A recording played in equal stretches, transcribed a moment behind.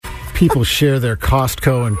people share their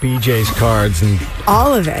Costco and BJ's cards and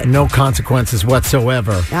all of it. no consequences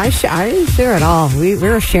whatsoever. I didn't share it all.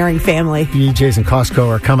 We're a sharing family. BJ's and Costco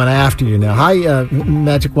are coming after you now. Hi,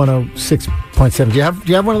 Magic 106.7. Do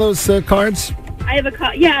you have one of those cards? I have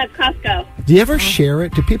I have Costco. Do you ever share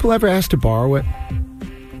it? Do people ever ask to borrow it?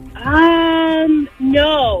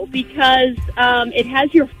 No, because it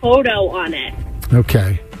has your photo on it.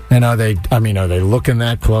 Okay. And are they looking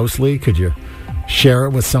that closely? Could you share it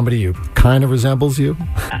with somebody who kind of resembles you?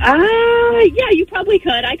 Yeah, you probably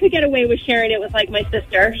could. I could get away with sharing it with, like, my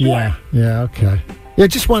sister. Sure. Yeah, okay. Yeah,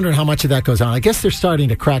 just wondering how much of that goes on. I guess they're starting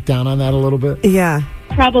to crack down on that a little bit. Yeah.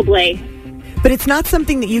 Probably. But it's not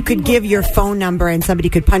something that you could give your phone number and somebody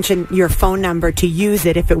could punch in your phone number to use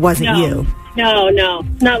it if it wasn't you. No.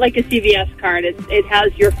 It's not like a CVS card. It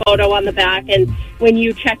has your photo on the back, and when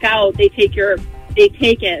you check out, they take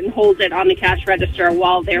it and hold it on the cash register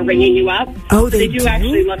while they're ringing you up. Oh, they do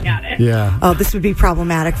actually look at it. Yeah. Oh, this would be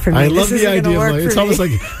problematic for me. I love the idea of it's almost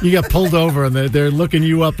like you get pulled over and they're looking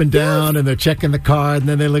you up and down and they're checking the card and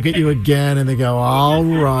then they look at you again and they go, all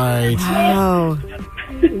right. Oh.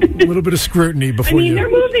 A little bit of scrutiny before they're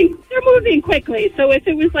moving quickly. So if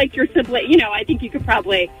it was like your sibling, I think you could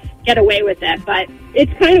probably get away with it. But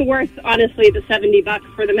it's kind of worth, honestly, the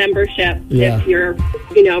 $70 for the membership if you're,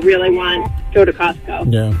 really want to go to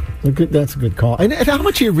Costco. Yeah, that's a good call. And how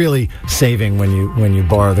much are you really saving when you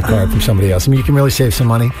borrow the card from somebody else? I mean, you can really save some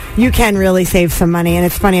money. You can really save some money, and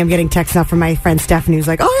it's funny. I'm getting texts now from my friend Stephanie, who's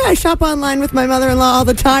like, "Oh yeah, I shop online with my mother-in-law all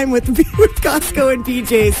the time with Costco and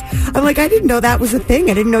BJ's." I'm like, I didn't know that was a thing.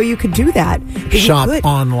 I didn't know you could do that. Shop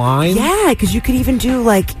online? Yeah, because you could even do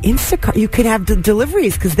like Instacart. You could have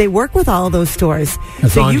deliveries because they work with all of those stores.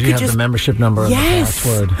 As long as you have the membership number and the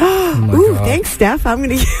password. Ooh, thanks, Steph. I'm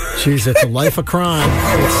going to. Jeez, it's a life of crime.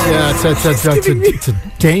 It's a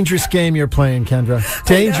dangerous game you're playing, Kendra.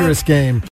 Dangerous game.